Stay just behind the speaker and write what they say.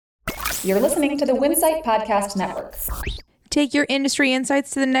You're listening to the Winsight Podcast Network. Take your industry insights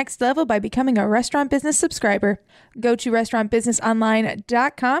to the next level by becoming a Restaurant Business subscriber. Go to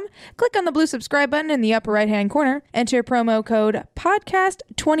restaurantbusinessonline.com, click on the blue subscribe button in the upper right-hand corner, enter promo code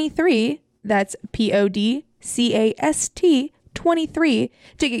PODCAST23, that's PODCAST 23,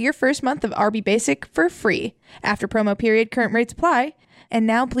 to get your first month of RB Basic for free. After promo period, current rates apply. And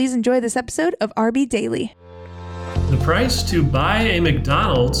now please enjoy this episode of RB Daily. The price to buy a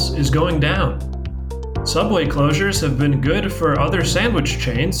McDonald's is going down. Subway closures have been good for other sandwich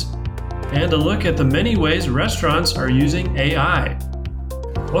chains, and a look at the many ways restaurants are using AI.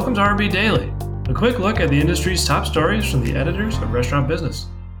 Welcome to RB Daily, a quick look at the industry's top stories from the editors of Restaurant Business.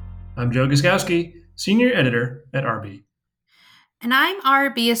 I'm Joe Guskowski, Senior Editor at RB. And I'm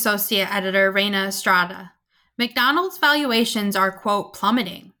RB Associate Editor Reina Estrada. McDonald's valuations are, quote,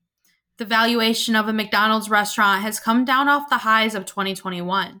 plummeting. The valuation of a McDonald's restaurant has come down off the highs of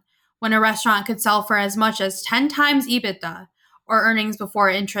 2021, when a restaurant could sell for as much as 10 times EBITDA, or earnings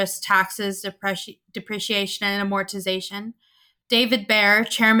before interest, taxes, depreciation, and amortization. David Baer,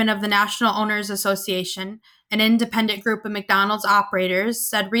 chairman of the National Owners Association, an independent group of McDonald's operators,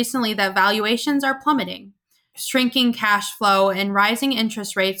 said recently that valuations are plummeting. Shrinking cash flow and rising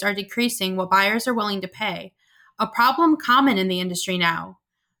interest rates are decreasing what buyers are willing to pay, a problem common in the industry now.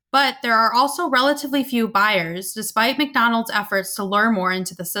 But there are also relatively few buyers, despite McDonald's efforts to lure more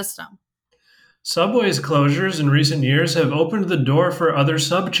into the system. Subway's closures in recent years have opened the door for other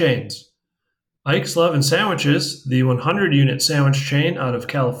sub-chains. Ike's Love and Sandwiches, the 100-unit sandwich chain out of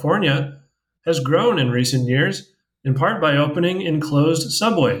California, has grown in recent years, in part by opening enclosed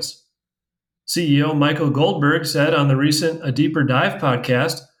Subways. CEO Michael Goldberg said on the recent A Deeper Dive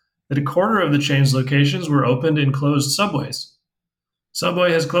podcast that a quarter of the chain's locations were opened in closed Subways.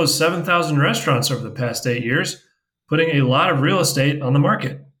 Subway has closed 7,000 restaurants over the past 8 years, putting a lot of real estate on the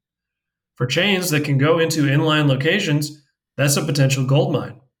market. For chains that can go into inline locations, that's a potential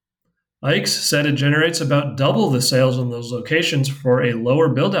goldmine. Ike's said it generates about double the sales in those locations for a lower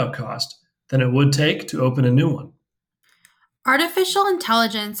build-out cost than it would take to open a new one. Artificial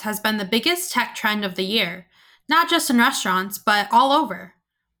intelligence has been the biggest tech trend of the year, not just in restaurants, but all over.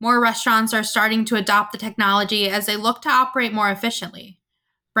 More restaurants are starting to adopt the technology as they look to operate more efficiently.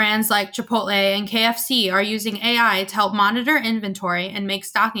 Brands like Chipotle and KFC are using AI to help monitor inventory and make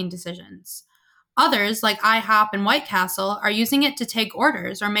stocking decisions. Others, like IHOP and White Castle, are using it to take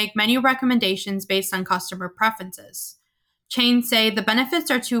orders or make menu recommendations based on customer preferences. Chains say the benefits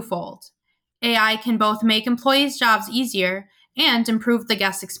are twofold. AI can both make employees' jobs easier and improve the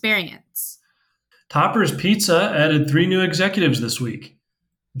guest experience. Topper's Pizza added 3 new executives this week.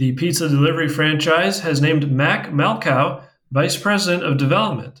 The pizza delivery franchise has named Mac Malkow Vice President of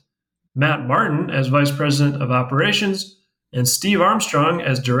Development, Matt Martin as Vice President of Operations, and Steve Armstrong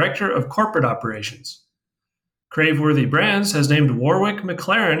as Director of Corporate Operations. Craveworthy Brands has named Warwick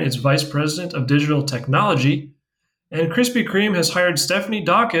McLaren its Vice President of Digital Technology, and Krispy Kreme has hired Stephanie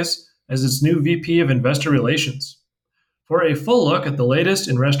Dawkins as its new VP of Investor Relations. For a full look at the latest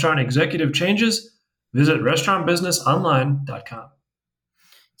in restaurant executive changes, visit restaurantbusinessonline.com.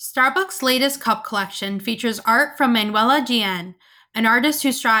 Starbucks' latest cup collection features art from Manuela Guillen, an artist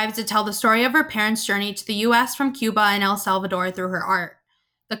who strives to tell the story of her parents' journey to the U.S. from Cuba and El Salvador through her art.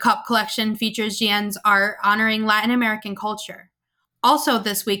 The cup collection features Guillen's art honoring Latin American culture. Also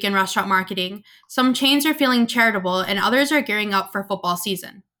this week in restaurant marketing, some chains are feeling charitable and others are gearing up for football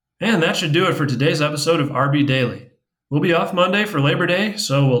season. And that should do it for today's episode of RB Daily. We'll be off Monday for Labor Day,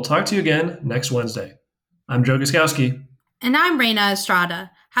 so we'll talk to you again next Wednesday. I'm Joe Guskowski. And I'm Reina Estrada.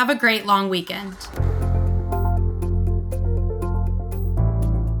 Have a great long weekend.